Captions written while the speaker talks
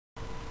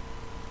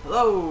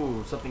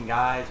Hello, something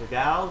guys or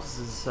gals.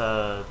 This is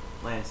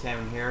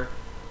Hammond here,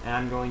 and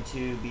I'm going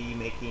to be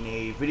making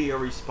a video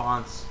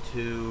response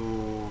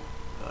to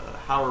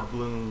Howard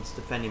Bloom's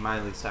defending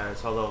Miley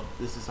Cyrus. Although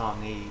this is on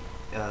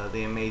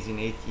the Amazing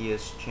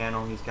Atheist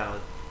channel, he's got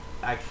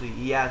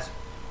he has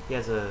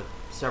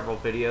several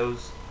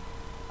videos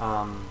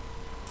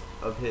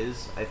of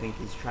his. I think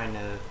he's trying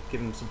to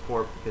give him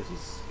support because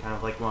he's kind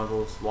of like one of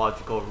those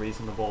logical,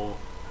 reasonable,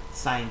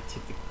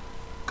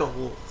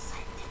 scientificalness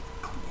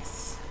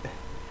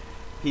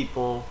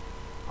people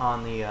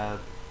on the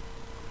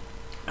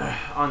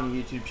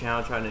YouTube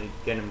channel, trying to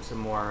get him some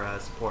more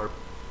support.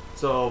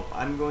 So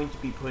I'm going to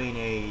be putting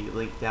a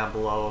link down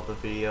below of the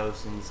video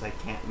since I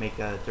can't make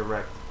a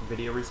direct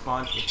video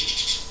response, which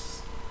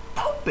is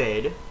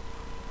stupid.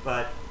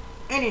 But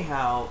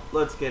anyhow,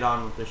 let's get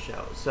on with the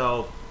show.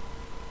 So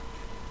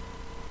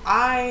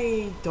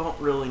I don't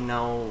really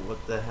know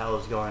what the hell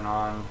is going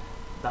on,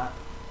 not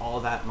all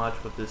that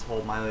much with this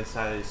whole Miley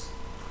Cyrus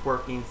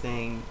twerking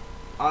thing.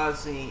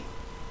 Honestly,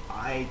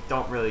 I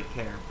don't really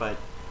care, but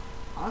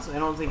honestly, I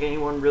don't think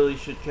anyone really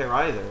should care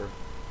either.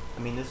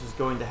 I mean, this was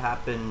going to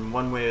happen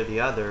one way or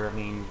the other. I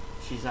mean,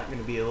 she's not going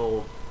to be a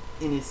little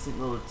innocent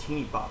little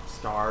teeny bop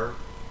star,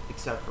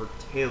 except for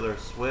Taylor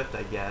Swift,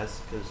 I guess,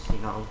 because, you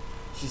know,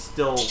 she's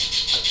like,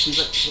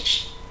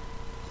 shut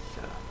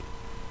up.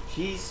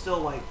 She's still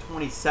like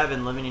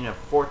 27, living in a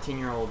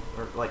 14-year-old,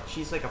 or like,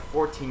 she's like a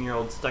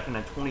 14-year-old stuck in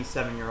a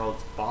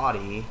 27-year-old's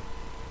body.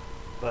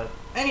 But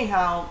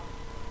anyhow,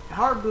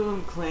 Howard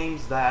Bloom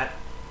claims that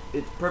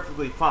it's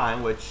perfectly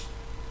fine, which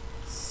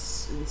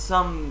to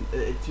some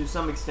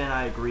extent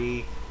I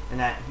agree, and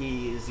that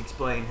he is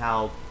explaining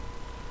how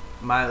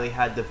Miley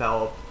had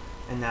developed,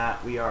 and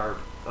that we are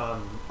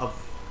of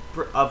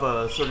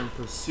a certain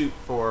pursuit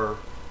for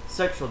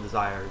sexual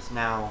desires.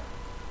 Now,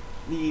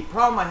 the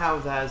problem I have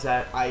with that is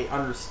that I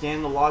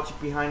understand the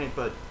logic behind it,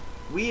 but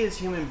we as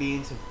human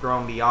beings have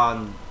grown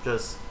beyond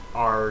just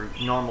our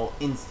normal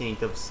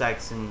instinct of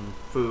sex and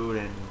food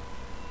and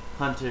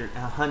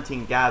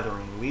hunting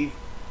gathering. We've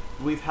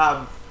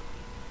have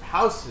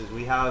houses,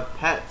 we have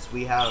pets,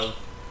 we have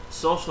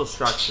social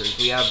structures,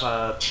 we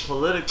have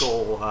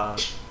political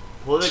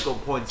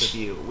points of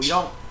view. We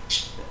don't.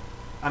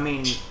 I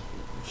mean,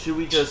 should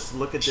we just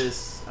look at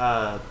this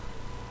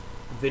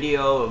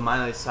video of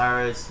Miley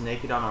Cyrus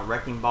naked on a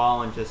wrecking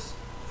ball and just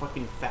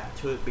fucking fat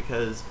to it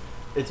because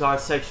it's our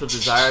sexual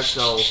desire?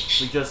 So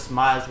we just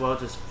might as well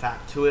just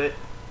fat to it.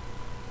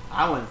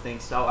 I wouldn't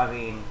think so. I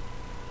mean,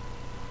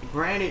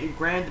 granted,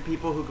 the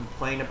people who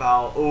complain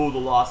about, oh, the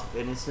loss of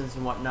innocence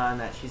and whatnot, and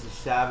that she's a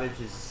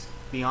savage is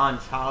beyond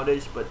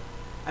childish, but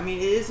I mean,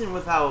 it isn't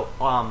without,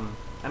 I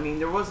mean,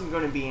 there wasn't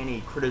going to be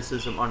any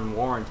criticism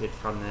unwarranted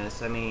from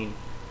this. I mean,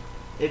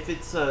 if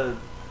it's I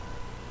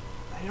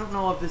don't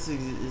know if this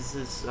is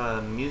this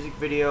music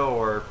video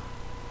or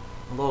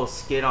a little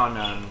skit on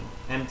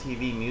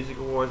MTV Music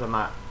Awards, I'm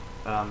not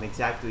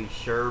exactly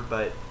sure,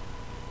 but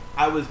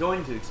I was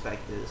going to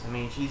expect this. I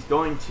mean, she's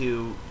going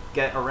to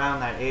get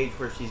around that age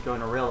where she's going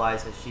to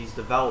realize that she's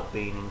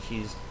developing and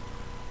she's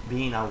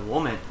being a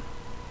woman.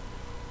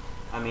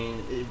 I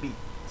mean, it'd be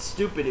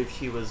stupid if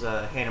she was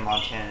Hannah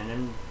Montana,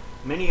 and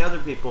many other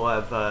people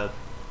have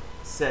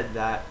said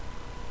that.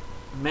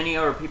 Many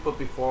other people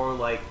before,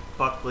 like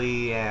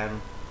Buckley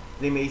and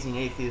the Amazing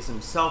Atheist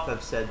himself,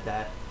 have said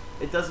that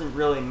it doesn't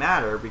really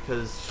matter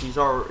because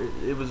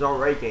it was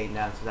already getting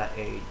down to that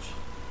age.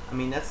 I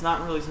mean, that's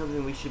not really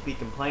something we should be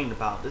complaining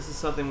about. This is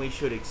something we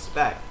should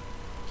expect.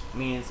 I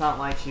mean, it's not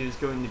like she was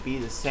going to be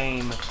the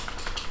same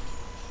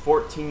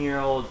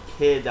 14-year-old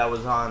kid that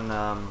was on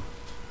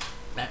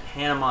that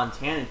Hannah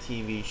Montana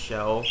TV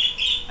show.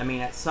 I mean,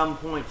 at some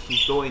point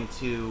she's going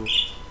to...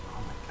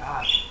 Oh my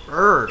god,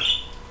 bird!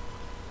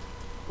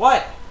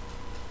 What?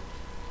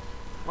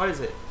 What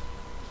is it?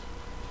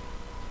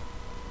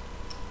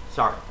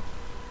 Sorry.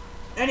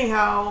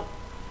 Anyhow,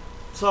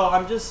 so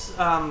I'm just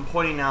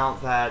pointing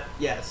out that,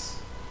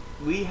 yes,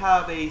 we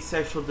have a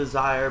sexual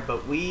desire,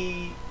 but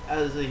we,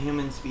 as a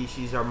human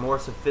species, are more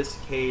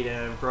sophisticated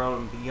and have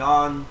grown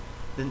beyond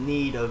the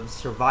need of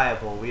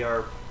survival. We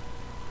are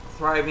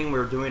thriving,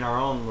 we're doing our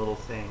own little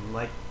thing.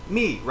 Like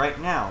me, right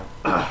now.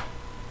 My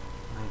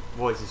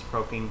voice is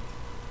croaking.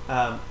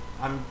 I'm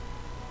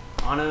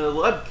on a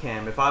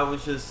webcam. If I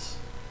was just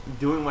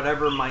doing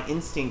whatever my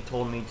instinct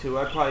told me to,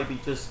 I'd probably be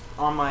just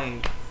on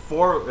my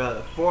four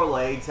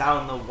legs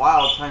out in the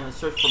wild trying to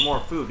search for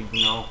more food.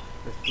 You know,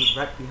 there's food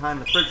right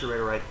behind the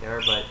refrigerator right there,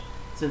 but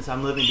since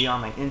I'm living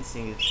beyond my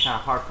instinct, it's kind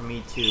of hard for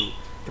me to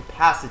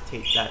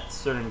capacitate that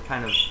certain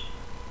kind of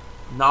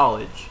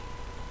knowledge.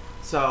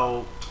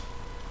 So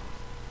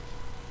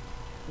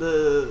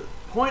the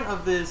point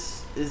of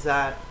this is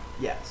that,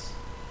 yes,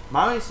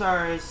 Miley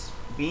Cyrus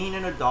being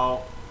an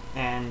adult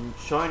and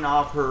showing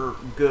off her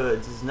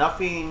goods is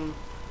nothing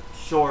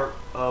short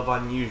of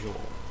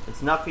unusual.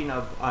 It's nothing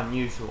of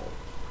unusual.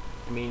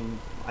 I mean,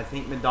 I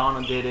think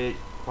Madonna did it,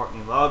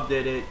 Courtney Love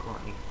did it,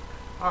 Courtney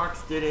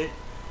Cox did it,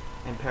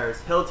 and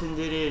Paris Hilton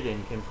did it,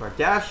 and Kim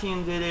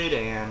Kardashian did it,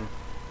 and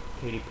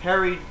Katy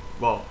Perry,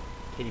 well,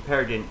 Katy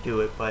Perry didn't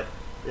do it, but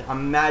I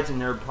imagine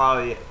there's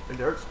probably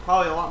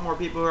a lot more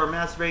people who are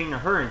masturbating to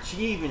her, and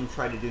she even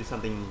tried to do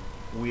something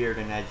weird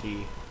and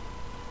edgy.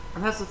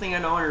 And that's the thing I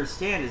don't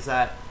understand is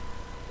that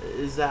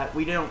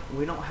we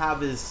don't have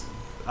this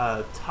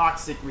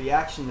toxic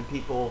reaction to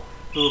people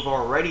who have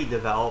already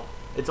developed.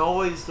 It's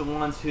always the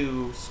ones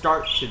who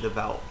start to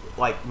develop,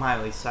 like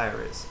Miley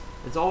Cyrus.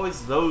 It's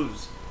always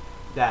those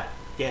that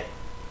get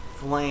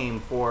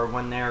flame for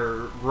when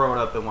they're grown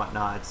up and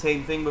whatnot.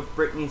 Same thing with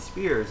Britney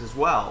Spears as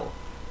well.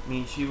 I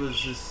mean, she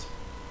was this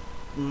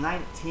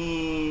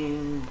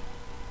 19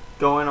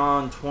 going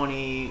on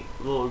 20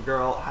 little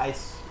girl,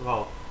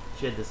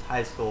 she had this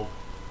high school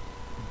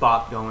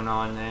bop going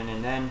on then,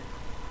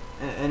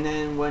 and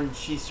then when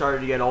she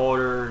started to get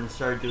older and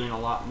started doing a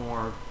lot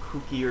more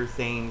kookier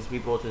things,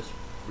 people just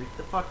freaked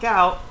the fuck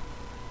out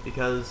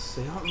because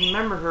they don't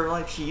remember her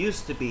like she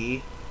used to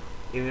be,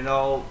 even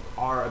though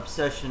our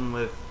obsession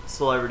with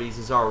celebrities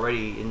is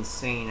already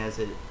insane as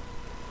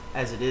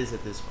it is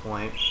at this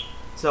point.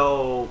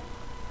 So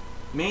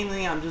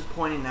mainly I'm just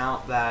pointing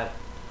out that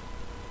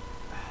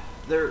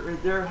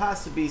there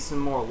has to be some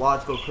more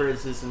logical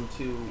criticism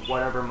to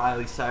whatever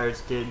Miley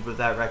Cyrus did with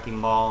that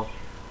wrecking ball,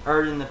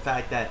 other than the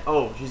fact that,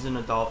 oh, she's an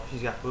adult,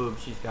 she's got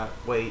boobs, she's got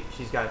weight,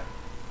 she's got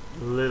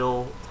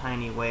little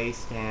tiny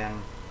waist,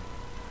 and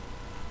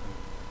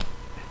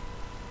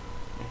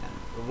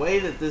the way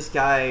that this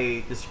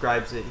guy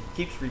describes it,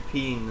 he keeps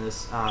repeating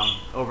this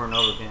over and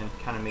over again.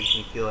 It kind of makes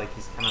me feel like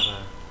he's kind of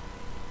a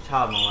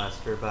child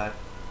molester, but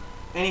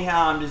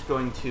anyhow, I'm just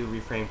going to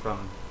refrain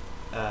from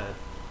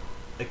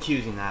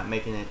accusing that,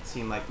 making it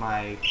seem like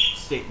my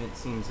statement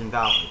seems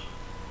invalid.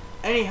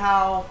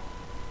 Anyhow,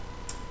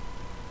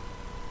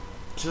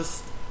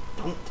 just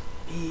don't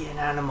be an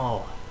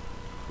animal.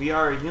 We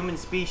are a human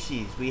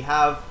species. We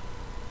have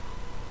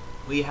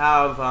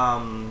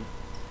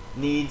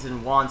needs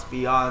and wants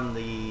beyond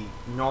the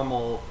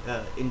normal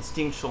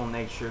instinctual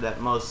nature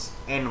that most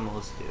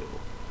animals do.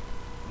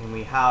 And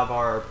we have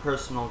our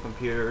personal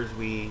computers.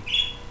 We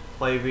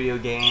play video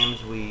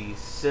games, we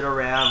sit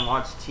around,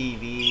 watch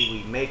TV,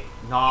 we make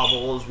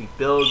novels, we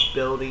build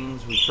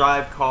buildings, we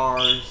drive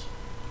cars,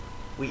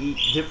 we eat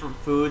different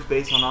foods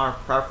based on our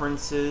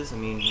preferences. I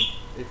mean,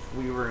 if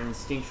we were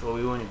instinctual,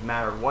 we wouldn't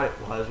matter what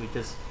it was, we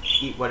just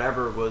eat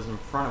whatever was in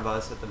front of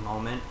us at the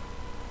moment.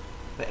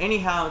 But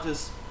anyhow,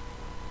 just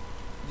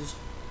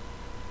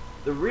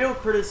the real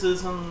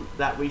criticism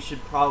that we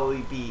should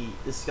probably be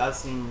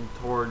discussing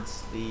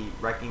towards the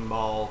wrecking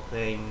ball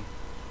thing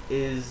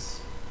is,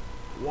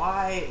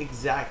 why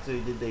exactly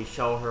did they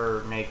show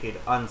her naked,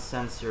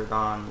 uncensored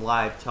on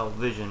live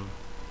television?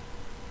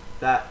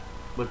 That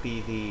would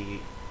be the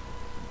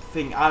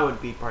thing I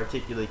would be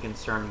particularly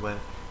concerned with.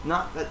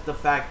 Not that the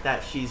fact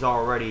that she's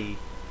already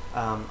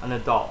an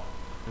adult.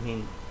 I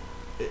mean,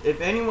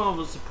 if anyone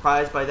was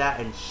surprised by that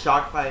and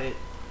shocked by it,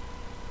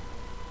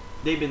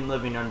 they've been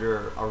living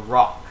under a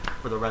rock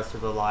for the rest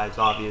of their lives,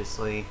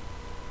 obviously.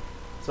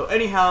 So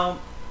anyhow,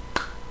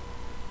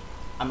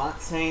 I'm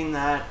not saying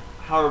that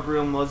Howard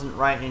Bloom wasn't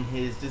right in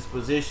his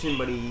disposition,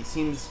 but he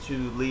seems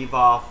to leave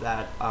off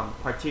that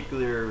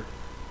particular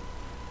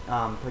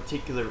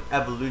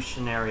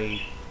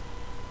evolutionary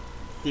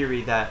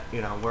theory that,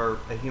 you know, we're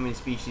a human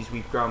species,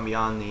 we've grown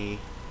beyond the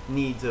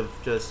needs of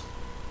just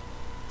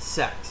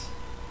sex.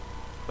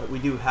 But we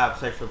do have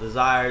sexual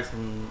desires,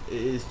 and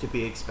it is to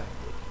be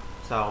expected.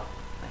 So